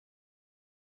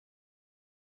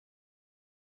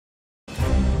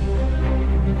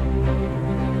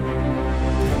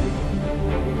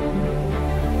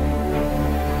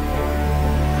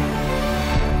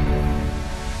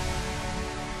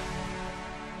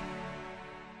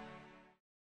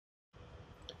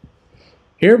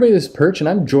Hey everybody, this is Perch, and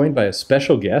I'm joined by a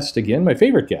special guest, again, my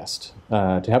favorite guest,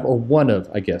 or one of,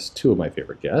 I guess, two of my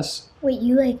favorite guests. Wait,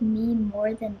 you like me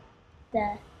more than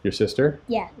the... Your sister?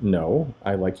 Yeah. No,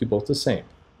 I like you both the same.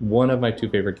 One of my two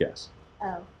favorite guests.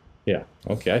 Oh. Yeah,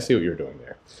 okay, I see what you're doing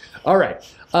there. All right,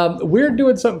 we're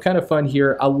doing something kind of fun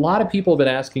here. A lot of people have been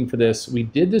asking for this. We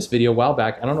did this video a while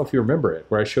back, I don't know if you remember it,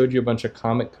 where I showed you a bunch of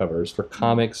comic covers for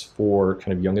comics for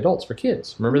kind of young adults, for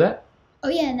kids. Remember that? Oh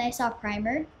yeah, and I saw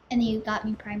Primer, and then you got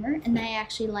me Primer, and I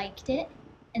actually liked it,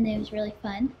 and it was really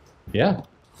fun. Yeah,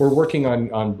 we're working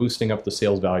on boosting up the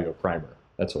sales value of Primer.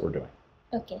 That's what we're doing.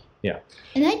 Okay. Yeah.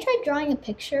 And I tried drawing a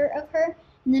picture of her,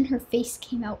 and then her face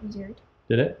came out weird.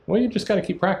 Did it? Well, you just got to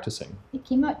keep practicing. It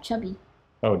came out chubby.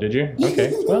 Oh, did you?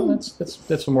 Okay. Well,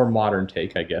 that's a more modern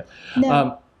take, I guess.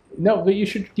 No. No, but you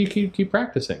keep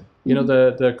practicing. You know,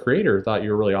 the creator thought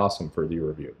you were really awesome for the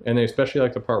review, and they especially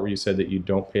like the part where you said that you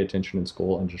don't pay attention in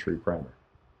school and just read Primer.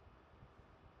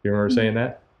 You remember saying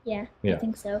that? Yeah, Yeah. I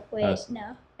think so. Wait,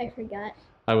 no, I forgot.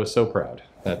 I was so proud.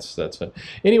 That's it.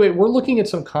 Anyway, we're looking at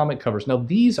some comic covers. Now,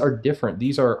 these are different.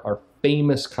 These are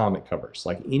famous comic covers.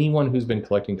 Like anyone who's been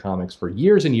collecting comics for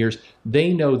years and years,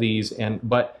 they know these.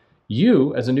 But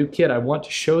you, as a new kid, I want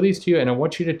to show these to you, and I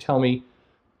want you to tell me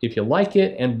if you like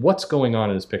it and what's going on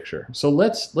in this picture. So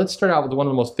let's start out with one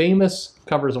of the most famous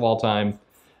covers of all time,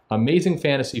 Amazing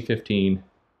Fantasy 15.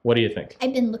 What do you think?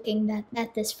 I've been looking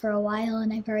at this for a while,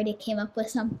 and I've already came up with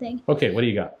something. Okay, what do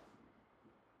you got?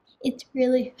 It's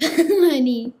really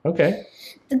funny. Okay.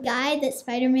 The guy that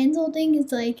Spider-Man's holding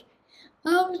is like,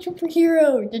 I'm a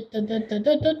superhero. Da, da, da, da,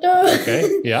 da, da, da.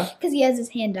 Okay, yeah. Because he has his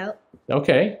hand out.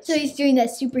 Okay. So he's doing that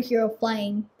superhero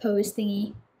flying pose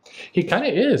thingy. He kind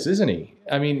of is, isn't he?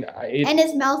 I mean, and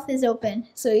his mouth is open,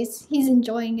 so he's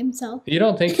enjoying himself. You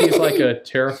don't think he's like a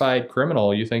terrified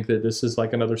criminal. You think that this is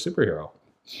like another superhero.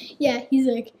 Yeah, he's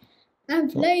like, I'm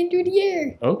flying through the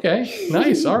air. Okay,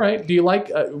 nice. All right. Do you like,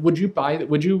 would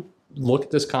you look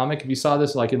at this comic? If you saw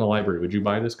this like in the library, would you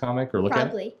buy this comic or look at it?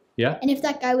 Probably. Yeah? And if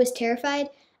that guy was terrified,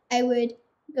 I would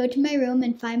go to my room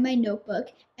and find my notebook,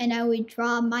 and I would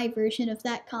draw my version of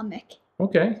that comic.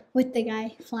 Okay. With the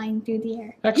guy flying through the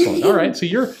air. Excellent. All right. So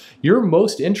you're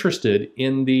most interested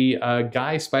in the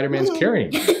guy Spider-Man's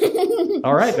carrying.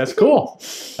 All right. That's cool.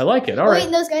 I like it. All right.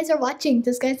 Wait, those guys are watching.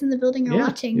 Those guys in the building are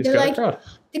watching. They're like,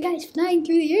 the guy's flying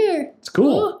through the air. It's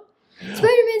cool. Oh,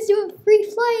 Spider-Man's doing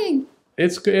free flying.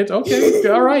 It's okay.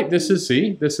 All right. This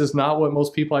is not what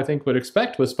most people I think would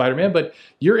expect with Spider-Man, but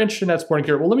you're interested in that sporting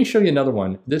character. Well, let me show you another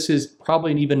one. This is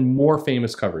probably an even more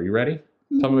famous cover. You ready?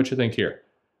 Tell me what you think here.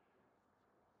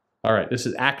 All right, this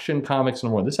is Action Comics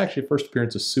 #1. This is actually first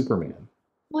appearance of Superman.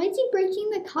 Why is he breaking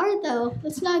the car though?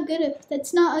 That's not good.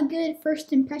 That's not a good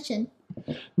first impression.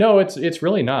 No, it's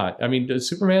really not. I mean, does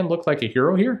Superman look like a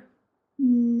hero here?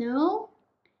 No.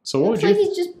 So what looks would you? Like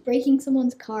he's just breaking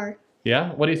someone's car.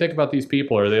 Yeah. What do you think about these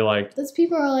people? Are they like? Those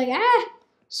people are like, ah.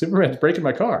 Superman's breaking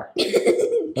my car.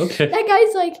 Okay. That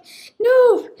guy's like,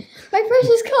 no, my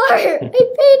precious car. I paid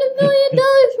 $1 million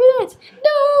for that.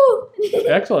 No.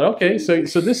 Excellent. Okay,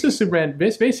 so this is Superman.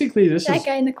 Basically, that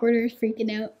guy in the corner is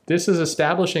freaking out. This is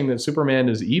establishing that Superman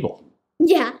is evil.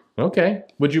 Yeah. Okay.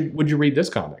 Would you read this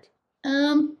comic?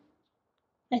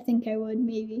 I think I would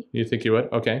maybe. You think you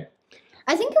would? Okay.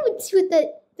 I think I would see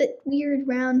what that weird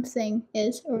round thing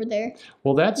is over there.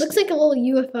 Well, looks like a little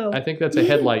UFO. I think that's a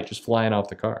headlight just flying off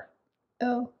the car.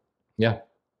 Oh. Yeah.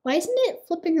 Why isn't it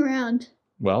flipping around?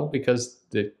 Well, because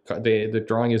the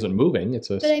drawing isn't moving.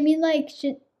 But I mean, like,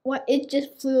 it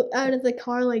just flew out of the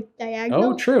car like diagonal.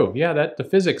 Oh, true. Yeah, the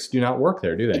physics do not work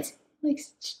there, do they? It's like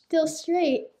still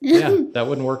straight. Yeah, that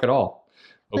wouldn't work at all.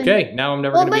 Okay, now I'm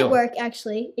never going to be able... Well, it might work,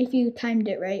 actually, if you timed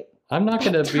it right. I'm not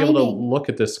going to be able to look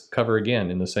at this cover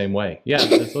again in the same way. Yeah,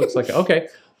 it looks like... Okay,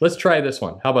 let's try this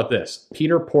one. How about this?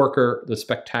 Peter Porker, the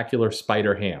Spectacular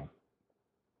Spider-Ham.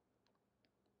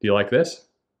 Do you like this?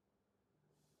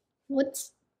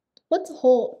 What's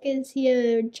Hulk? Is he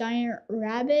a giant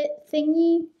rabbit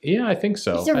thingy? Yeah, I think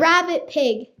so. He's a rabbit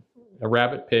pig. A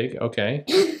rabbit pig, okay.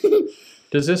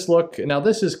 Does this look... Now,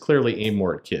 this is clearly aimed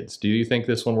more at kids. Do you think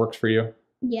this one works for you?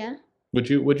 Yeah. Would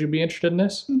you be interested in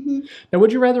this? Mm-hmm. Now,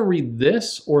 would you rather read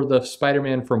this or the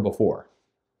Spider-Man from before?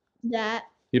 That.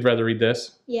 You'd rather read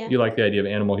this? Yeah. You like the idea of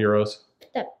animal heroes?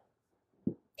 That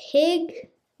pig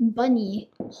bunny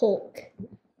Hulk.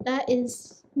 That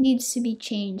needs to be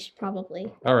changed,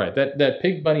 probably. All right, that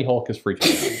pig bunny Hulk is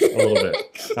freaking out a little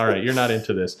bit. All right, you're not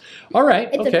into this. All right,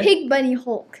 it's a pig bunny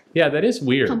Hulk. Yeah, that is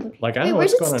weird. Like I don't know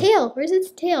where's its tail? Where's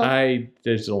its tail?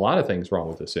 There's a lot of things wrong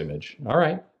with this image. All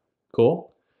right,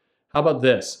 cool. How about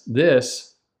this?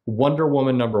 This Wonder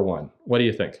Woman #1. What do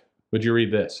you think? Would you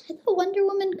read this? I thought Wonder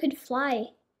Woman could fly.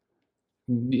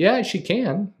 Yeah, she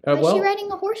can. Why is Well, she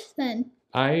riding a horse then?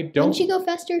 I Wouldn't don't. she go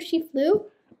faster if she flew?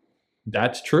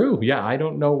 That's true. Yeah, I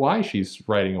don't know why she's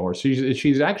riding a horse.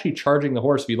 She's actually charging the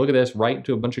horse. If you look at this, right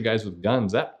into a bunch of guys with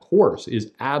guns, that horse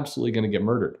is absolutely going to get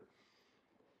murdered.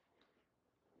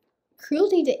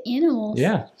 Cruelty to animals.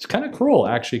 Yeah, it's kind of cruel,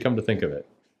 actually, come to think of it.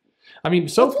 I mean,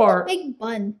 so What's with far, the big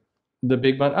bun. the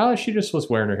big bun, oh, she just was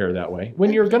wearing her hair that way.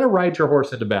 When you're going to ride your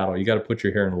horse into battle, you got to put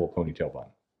your hair in a little ponytail bun.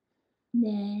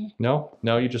 Nah.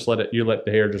 No, you just let the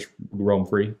hair just roam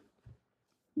free.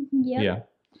 Yep. Yeah.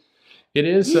 It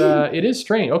is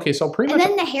strange. Okay, so pretty And much.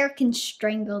 then the hair can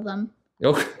strangle them.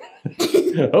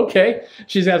 Okay,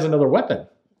 she has another weapon.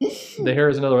 The hair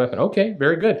is another weapon. Okay,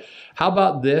 very good. How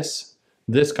about this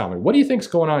comic? What do you think's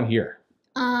going on here?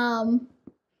 A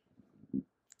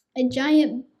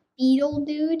giant beetle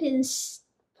dude is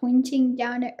pointing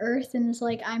down at Earth and is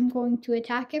like, "I'm going to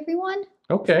attack everyone."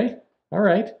 Okay, all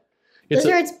right. Those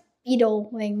are its beetle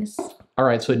wings. All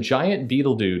right, so a giant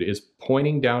beetle dude is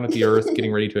pointing down at the Earth,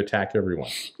 getting ready to attack everyone.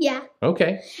 Yeah.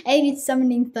 Okay. And he's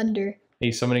summoning thunder.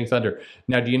 He's summoning thunder.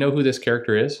 Now, do you know who this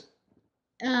character is?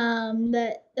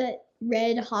 That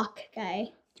red hawk guy.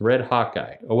 The Red Hawk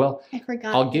guy. Oh, well, I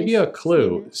forgot. I'll give you a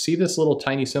clue. See this little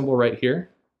tiny symbol right here?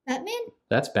 Batman?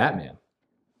 That's Batman.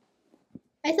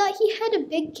 I thought he had a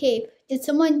big cape. Did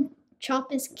someone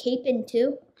chop his cape in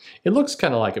two? It looks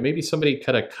kind of like it. Maybe somebody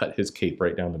kind of cut his cape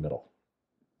right down the middle.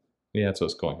 Yeah, that's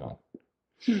what's going on.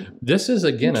 This is,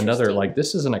 again, another, like,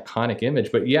 this is an iconic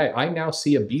image. But yeah, I now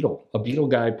see a beetle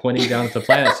guy pointing down at the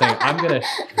planet saying,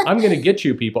 I'm gonna get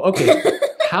you people. Okay,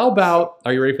 how about,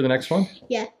 are you ready for the next one?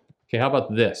 Yeah. Okay, how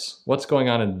about this? What's going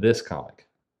on in this comic?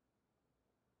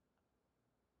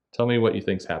 Tell me what you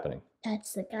think's happening.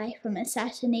 That's the guy from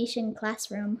Assassination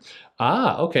Classroom.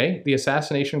 Ah, okay. The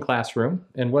Assassination Classroom.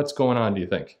 And what's going on, do you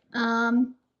think?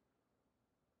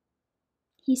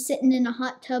 He's sitting in a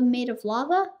hot tub made of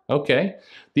lava. Okay.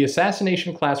 The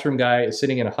Assassination Classroom guy is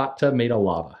sitting in a hot tub made of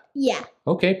lava. Yeah.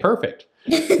 Okay, perfect.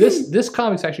 This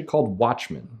comic's actually called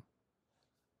Watchmen.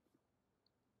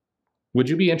 Would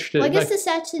you be interested? Well, I guess the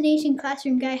Assassination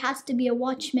Classroom guy has to be a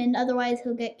watchman, otherwise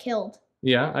he'll get killed.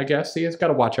 Yeah, I guess. He's got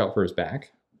to watch out for his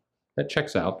back. That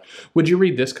checks out. Would you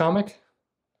read this comic?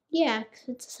 Yeah, because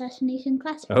it's Assassination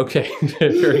Classroom. Okay,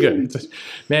 very good.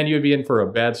 Man, you would be in for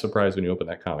a bad surprise when you open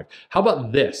that comic. How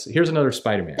about this? Here's another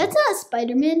Spider-Man. That's not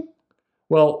Spider-Man.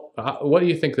 Well, what do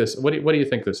you think this? What do you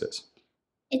think this is?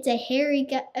 It's a hairy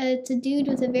guy. It's a dude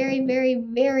with a very, very,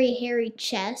 very hairy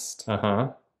chest.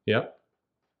 Yep.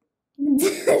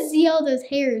 See all those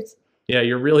hairs? Yeah,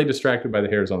 you're really distracted by the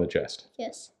hairs on the chest.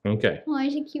 Yes. Okay. Oh,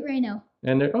 there's a cute rhino.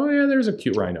 And there, oh yeah, there's a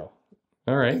cute rhino.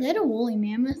 All right. Is that a woolly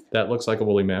mammoth? That looks like a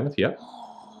woolly mammoth. Yep.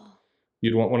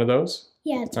 You'd want one of those?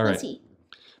 Yeah, it's fuzzy.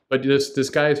 But this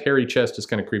guy's hairy chest is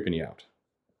kind of creeping you out.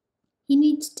 He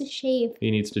needs to shave. He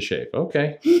needs to shave.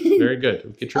 Okay. Very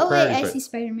good. Get your priorities I right. see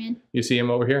Spider-Man. You see him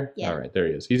over here? Yeah. All right, there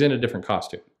he is. He's in a different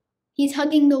costume. He's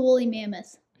hugging the woolly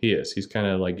mammoth. He is. He's kind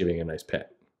of like giving a nice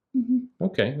pet.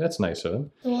 Okay, that's nice of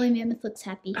him. The woolly mammoth looks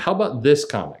happy. How about this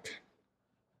comic?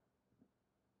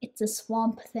 It's a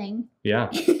swamp thing.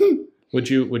 Yeah. Would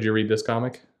you read this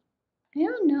comic? I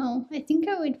don't know. I think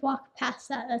I would walk past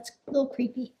that. That's a little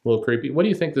creepy. A little creepy. What do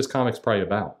you think this comic's probably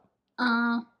about?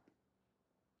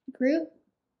 Groot.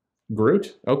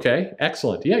 Groot? Okay,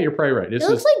 excellent. Yeah, you're probably right. It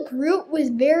looks like Groot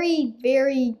with very,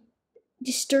 very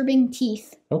disturbing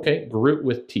teeth. Okay, Groot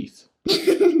with teeth.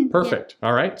 Perfect. Yeah.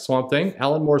 All right, Swamp Thing.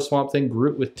 Alan Moore Swamp Thing,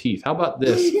 Groot with teeth. How about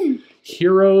this?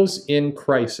 Heroes in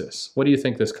Crisis. What do you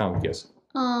think this comic is?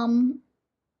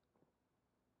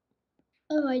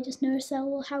 Oh, I just noticed that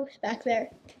little house back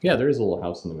there. Yeah, there is a little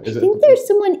house in the middle. I think there's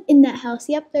someone in that house.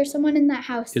 Yep, there's someone in that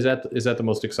house. Is that the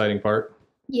most exciting part?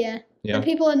 Yeah. Yeah. The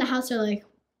people in the house are like,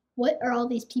 what are all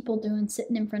these people doing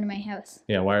sitting in front of my house?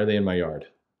 Yeah, why are they in my yard?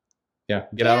 Yeah,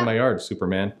 get out of my yard,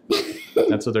 Superman.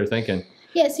 That's what they're thinking.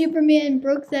 Yeah, Superman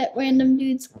broke that random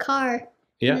dude's car.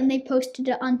 Yeah. And then they posted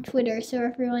it on Twitter, so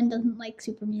everyone doesn't like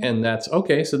Superman. And that's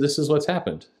okay, so this is what's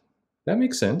happened. That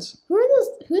makes sense. Who are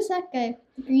those? Who's that guy?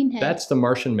 The green head. That's the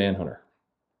Martian Manhunter.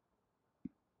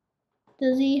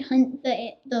 Does he hunt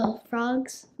the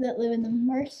frogs that live in the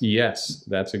marsh? Yes,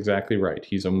 that's exactly right.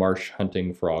 He's a marsh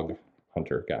hunting frog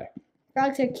hunter guy.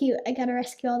 Frogs are cute. I gotta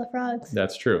rescue all the frogs.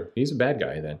 That's true. He's a bad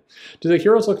guy then. Do the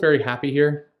heroes look very happy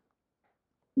here?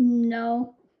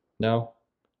 No. No?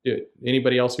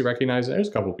 Anybody else you recognize? There's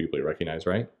a couple people you recognize,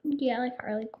 right? Yeah, like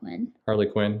Harley Quinn. Harley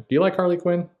Quinn. Do you like Harley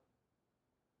Quinn?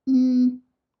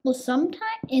 Well, sometimes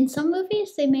in some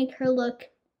movies they make her look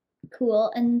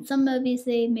cool, and in some movies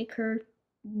they make her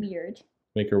weird.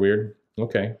 Make her weird?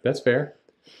 Okay, that's fair.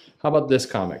 How about this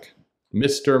comic?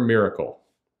 Mr. Miracle.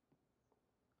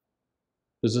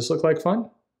 Does this look like fun?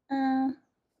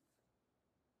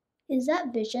 Is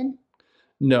that Vision?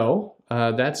 No,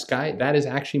 that is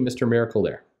actually Mr. Miracle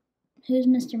there. Who's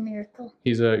Mr. Miracle?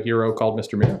 He's a hero called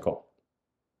Mr. Miracle.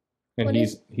 And What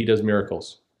he does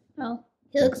miracles. Oh,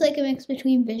 he looks like a mix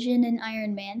between Vision and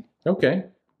Iron Man. Okay.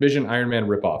 Vision Iron Man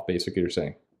ripoff, basically you're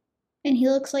saying. And he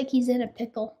looks like he's in a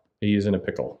pickle. He's in a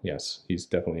pickle. Yes, he's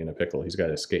definitely in a pickle. He's got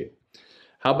to escape.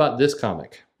 How about this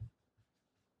comic?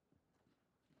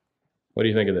 What do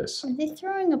you think of this? Are they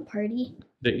throwing a party?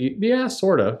 Yeah,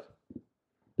 sort of.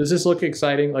 Does this look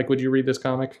exciting? Like, would you read this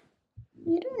comic?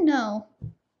 I don't know.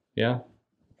 Yeah?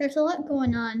 There's a lot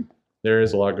going on. There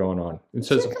is a lot going on. It What's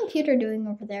says, your computer doing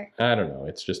over there? I don't know.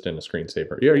 It's just in a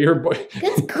screensaver. You're boy.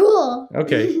 That's cool.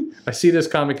 Okay. I see this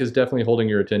comic is definitely holding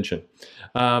your attention.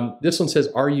 This one says,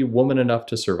 "Are you woman enough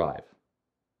to survive?"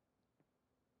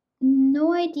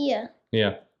 No idea.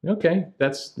 Yeah. Okay.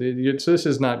 So this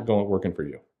is not working for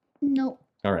you. Nope.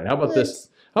 All right. How about But this?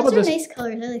 How about those are this? nice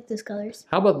colors. I like those colors.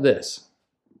 How about this?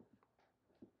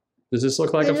 Does this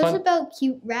look like Are a those fun? about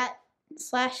cute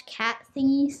rat/cat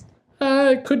thingies?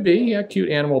 It could be. Yeah, cute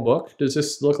animal book. Does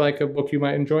this look like a book you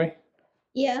might enjoy?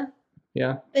 Yeah.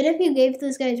 Yeah. But if you gave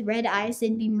those guys red eyes,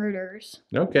 they'd be murderers.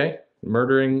 Okay.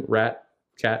 Murdering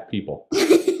cat people.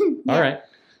 Yeah. All right.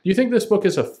 Do you think this book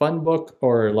is a fun book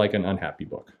or like an unhappy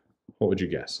book? What would you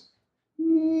guess?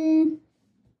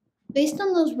 Based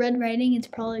on those red writing, it's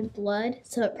probably blood,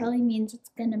 so it probably means it's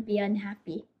gonna be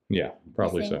unhappy. Yeah,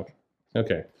 probably so. think.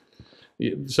 Okay.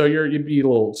 So you'd be a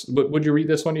little. Would you read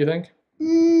this one? Do you think?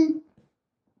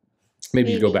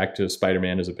 Maybe you go Maybe. back to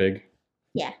Spider-Man as a pig.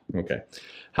 Yeah. Okay.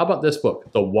 How about this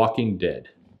book, The Walking Dead?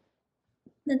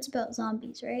 That's about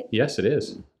zombies, right? Yes, it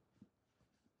is.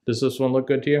 Does this one look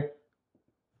good to you?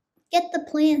 Get the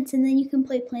plants, and then you can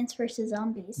play Plants vs.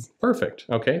 Zombies. Perfect.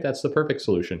 Okay, that's the perfect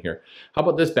solution here. How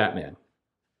about this Batman?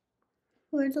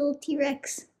 Or the little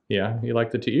T-Rex. Yeah, you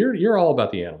like you're all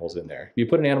about the animals in there. If you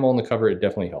put an animal on the cover, it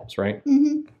definitely helps, right?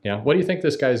 Mm-hmm. Yeah. What do you think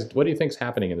what do you think's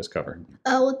happening in this cover?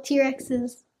 Oh, well, T-Rex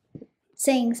is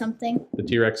saying something. The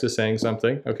T-Rex is saying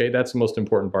something. Okay, that's the most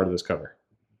important part of this cover.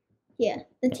 Yeah,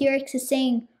 the T-Rex is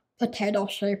saying potato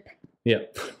sheep. Yeah.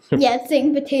 Yeah, it's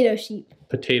saying potato sheep.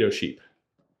 Potato sheep.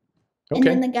 And Okay.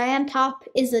 then the guy on top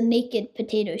is a naked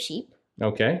potato sheep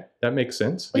Okay, that makes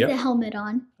sense. with Yep. a helmet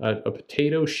on. A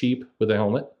potato sheep with a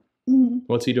helmet. Mm-hmm.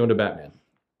 What's he doing to Batman?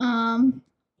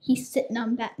 He's sitting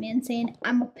on Batman saying,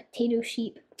 "I'm a potato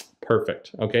sheep."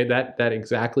 Perfect. Okay, that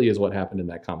exactly is what happened in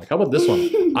that comic. How about this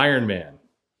one? Iron Man.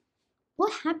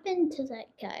 What happened to that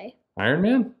guy? Iron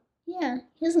Man? Yeah,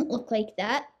 he doesn't look like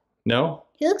that. No?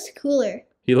 He looks cooler.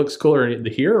 He looks cooler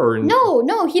here or in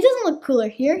No, he doesn't look cooler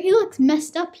here. He looks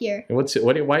messed up here. What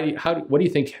do you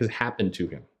think has happened to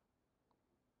him?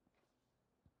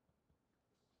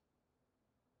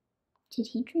 Did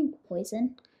he drink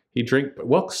poison?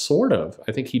 Well, sort of.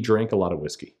 I think he drank a lot of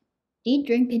whiskey. Did he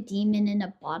drink a demon in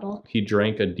a bottle? He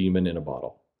drank a demon in a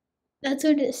bottle. That's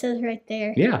what it says right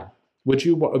there. Yeah. Would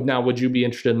you be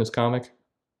interested in this comic?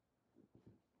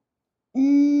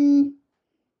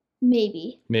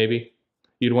 Maybe. Maybe.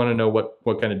 You'd want to know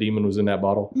what kind of demon was in that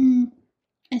bottle?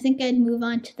 I think I'd move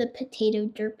on to the potato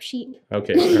derp sheep.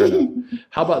 Okay, fair enough.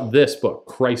 How about this book,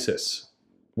 Crisis?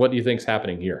 What do you think's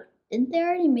happening here? Didn't they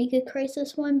already make a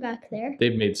Crisis one back there?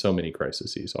 They've made so many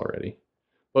crises already.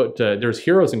 But there's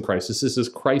Heroes in Crisis. This is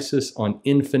Crisis on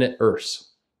Infinite Earths.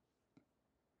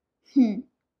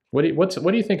 What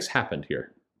do you think's happened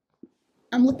here?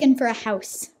 I'm looking for a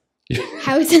house.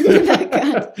 House in the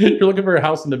background. You're looking for a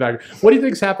house in the background. What do you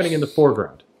think's happening in the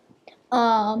foreground?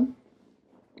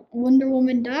 Wonder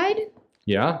Woman died?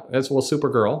 Yeah, that's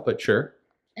Supergirl, but sure.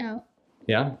 Oh.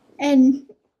 Yeah. And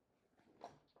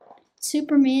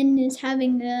Superman is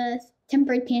having a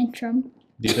temper tantrum.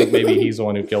 Do you think maybe he's the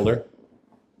one who killed her?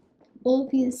 Well,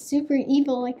 if he's super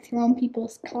evil, like throwing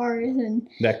people's cars and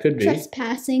That could be.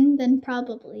 trespassing, then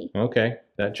probably. Okay,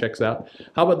 that checks out.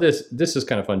 How about this? This is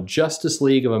kind of fun. Justice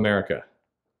League of America.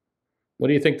 What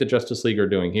do you think the Justice League are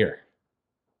doing here?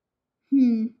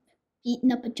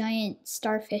 Eating up a giant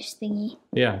starfish thingy.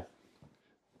 Yeah.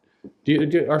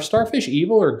 Are starfish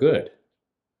evil or good?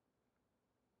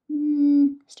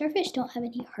 Starfish don't have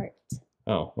any hearts.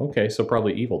 Oh, okay. So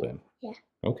probably evil then. Yeah.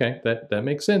 Okay, that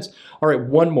makes sense. All right,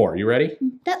 one more. You ready?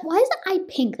 Why is the eye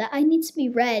pink? That eye needs to be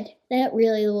red. Then it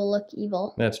really will look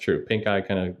evil. That's true. Pink eye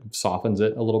kind of softens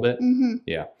it a little bit. Mm-hmm.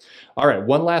 Yeah. All right,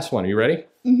 one last one. Are you ready?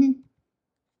 Mm-hmm.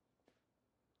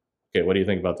 Okay, what do you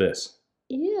think about this?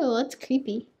 Ew, that's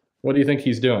creepy. What do you think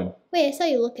he's doing? Wait, I saw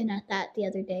you looking at that the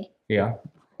other day. Yeah.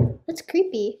 That's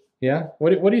creepy. Yeah? What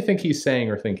do you think he's saying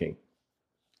or thinking?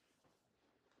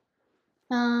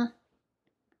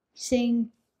 saying,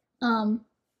 come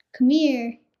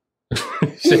here.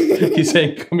 He's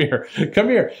saying, come here, come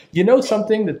here. You know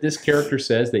something that this character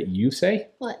says that you say?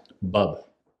 What? Bub.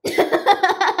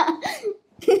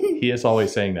 He is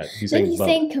always saying that. He's saying, bub.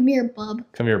 Saying, come here, bub.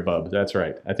 Come here, bub. That's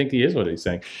right. I think he is what he's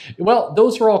saying. Well,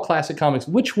 those are all classic comics.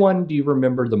 Which one do you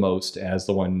remember the most as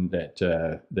the one that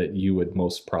that you would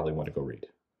most probably want to go read?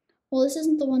 Well, this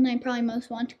isn't the one I probably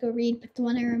most want to go read, but the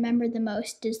one I remember the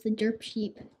most is the Derp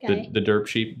Sheep guy. The Derp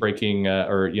Sheep breaking,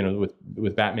 or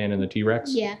with Batman and the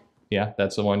T-Rex. Yeah. Yeah,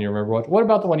 that's the one you remember. What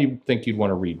about the one you think you'd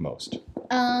want to read most?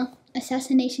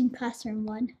 Assassination Classroom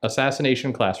one.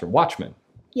 Assassination Classroom. Watchmen.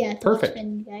 Yeah, the Perfect.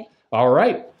 Watchmen guy. All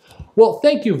right. Well,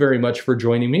 thank you very much for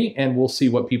joining me, and we'll see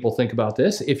what people think about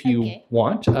this. If you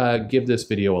want, give this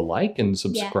video a like and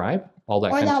subscribe. All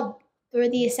that. Or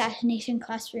the Assassination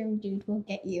Classroom dude will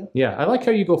get you. Yeah, I like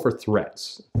how you go for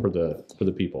threats for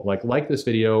the people. Like this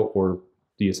video, or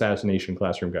the Assassination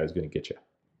Classroom guy is going to get you.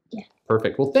 Yeah.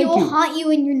 Perfect. Well, thank you. He will haunt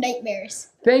you in your nightmares.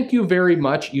 Thank you very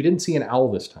much. You didn't see an owl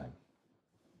this time.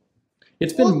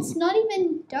 It's not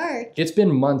even dark. It's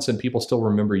been months and people still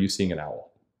remember you seeing an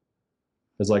owl.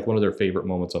 It's like one of their favorite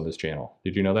moments on this channel.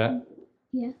 Did you know that?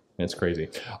 Yeah. It's crazy.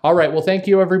 All right. Well, thank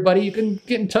you, everybody. You can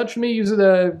get in touch with me using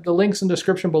the links in the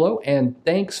description below. And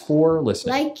thanks for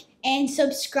listening. Like and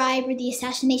subscribe, or the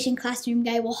Assassination Classroom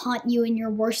guy will haunt you in your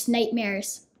worst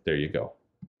nightmares. There you go.